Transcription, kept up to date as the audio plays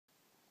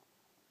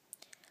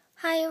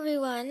Hi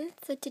everyone,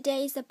 so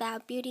today is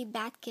about Beauty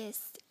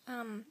Baskets.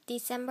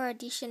 December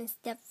edition is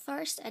the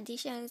first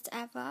edition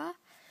ever.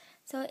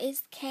 So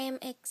it came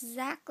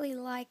exactly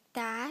like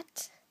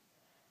that.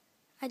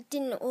 I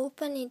didn't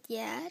open it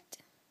yet.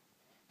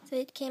 So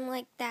it came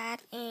like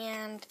that,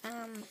 and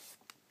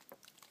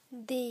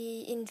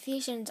the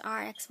Infusions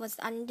RX was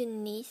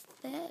underneath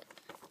it.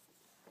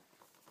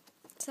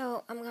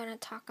 So I'm gonna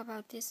talk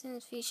about this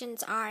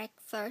Infusions RX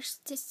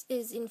first. This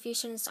is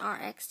Infusions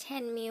RX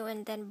 10ml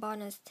and then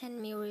bonus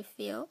 10ml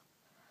refill.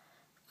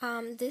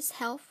 This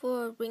helps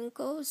for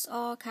wrinkles,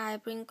 all kind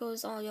of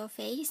wrinkles on your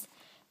face.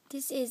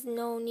 This is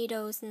no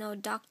needles, no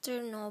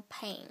doctor, no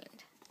pain.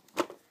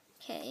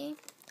 Okay,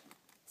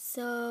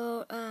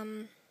 so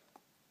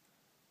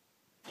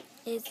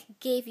it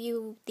gave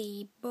you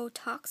the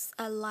Botox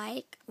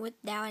alike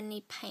without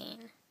any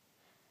pain.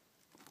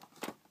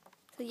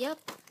 So yep.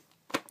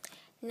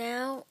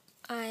 Now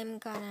I'm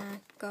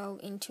gonna go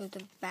into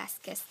the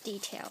basket's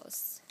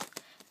details.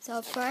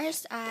 So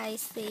first I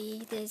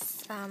see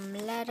this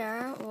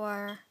letter,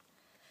 or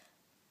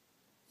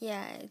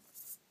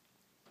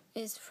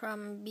it's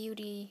from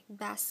Beauty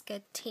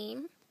Basket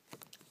team.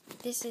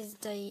 This is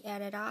the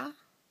editor,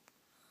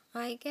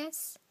 I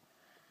guess.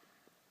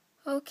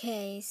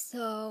 Okay,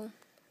 so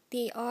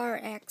the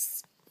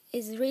RX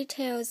is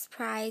retails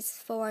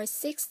price for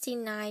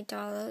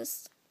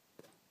 $69.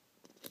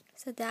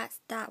 So that's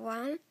that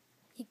one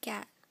you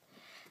get.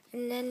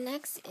 And then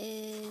next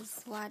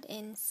is what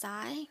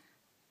inside.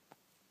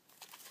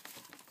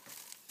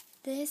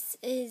 This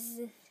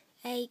is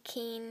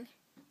Akin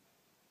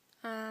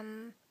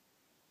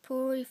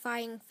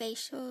purifying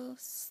facial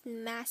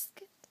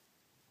mask.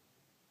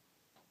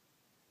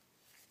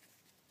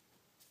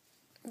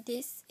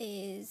 This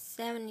is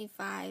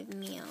 75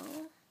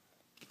 ml.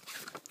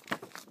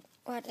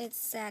 What is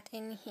said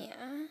in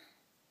here?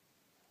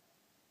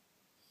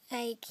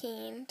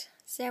 Akin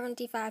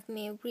 75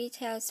 ml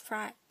retails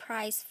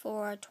price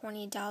for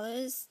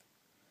 $20.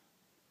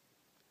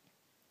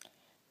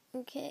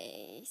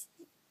 Okay.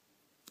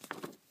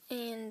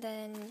 And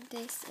then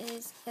this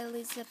is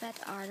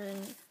Elizabeth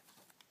Arden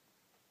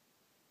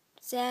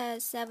 7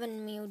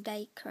 ml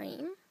day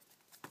cream.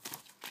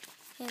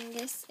 And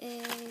this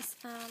is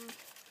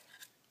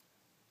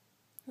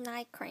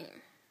night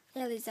cream,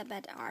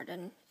 Elizabeth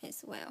Arden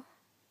as well,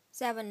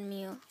 7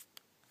 ml.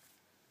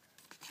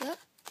 Yep.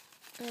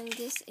 And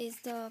this is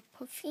the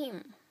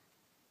perfume,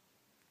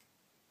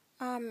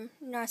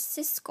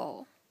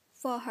 Narcisco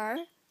for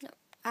her,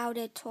 Eau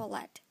de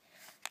Toilette,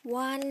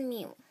 1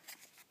 ml.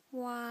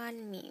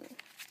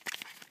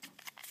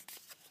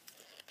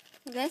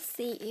 Let's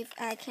see if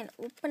I can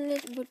open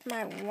it with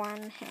my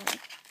one hand.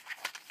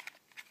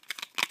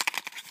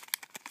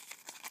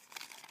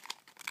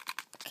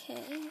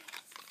 Okay,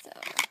 so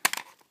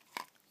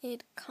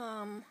it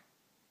comes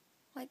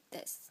like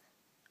this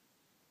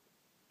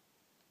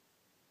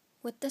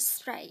with the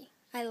spray.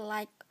 I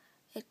like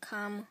it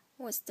come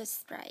with the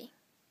spray.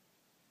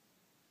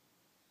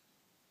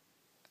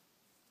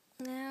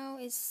 Now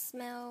it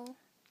smells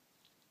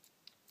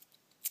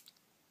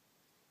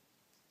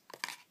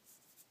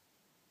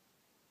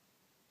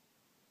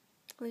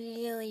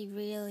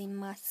really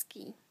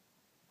musky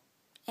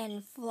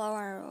and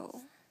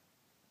floral.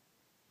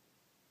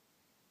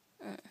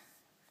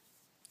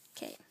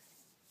 Okay,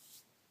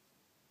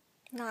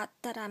 not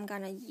that I'm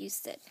gonna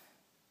use it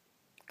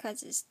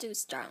because it's too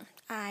strong.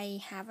 I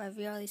have a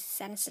really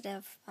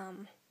sensitive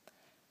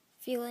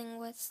feeling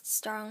with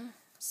strong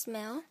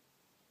smell,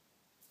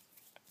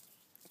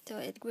 so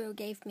it will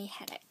give me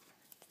headache.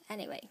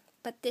 Anyway,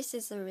 but this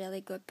is a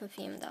really good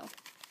perfume though.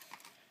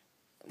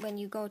 When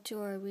you go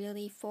to a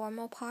really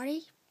formal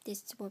party,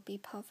 this will be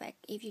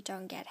perfect. If you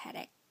don't get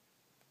headache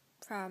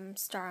from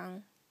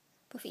strong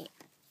perfume,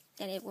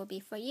 then it will be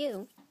for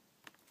you.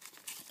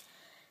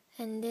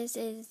 And this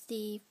is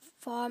the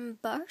Foam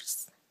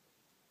Burst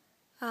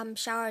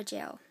shower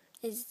gel.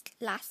 It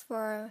lasts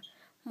for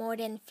more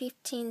than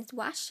 15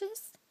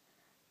 washes,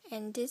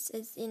 and this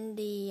is in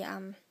the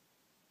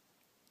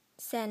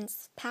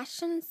scents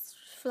Passion,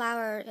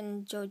 Flower,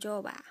 and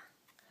Jojoba.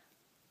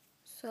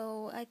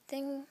 So I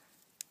think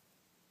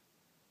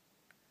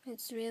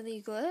it's really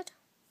good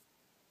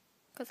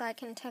because I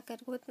can take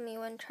it with me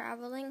when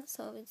traveling,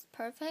 so it's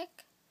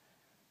perfect.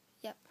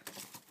 Yep.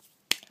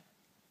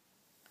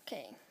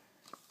 Okay.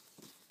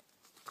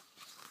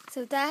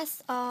 So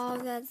that's all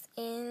that's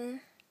in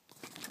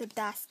the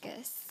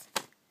baskets.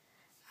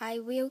 I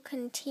will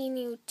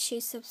continue to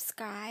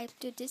subscribe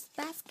to this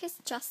basket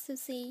just to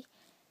see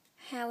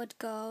how it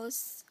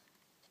goes.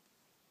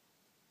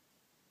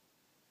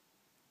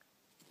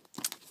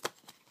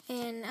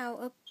 And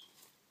I'll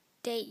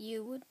update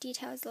you with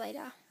details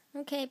later.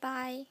 Okay,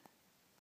 bye.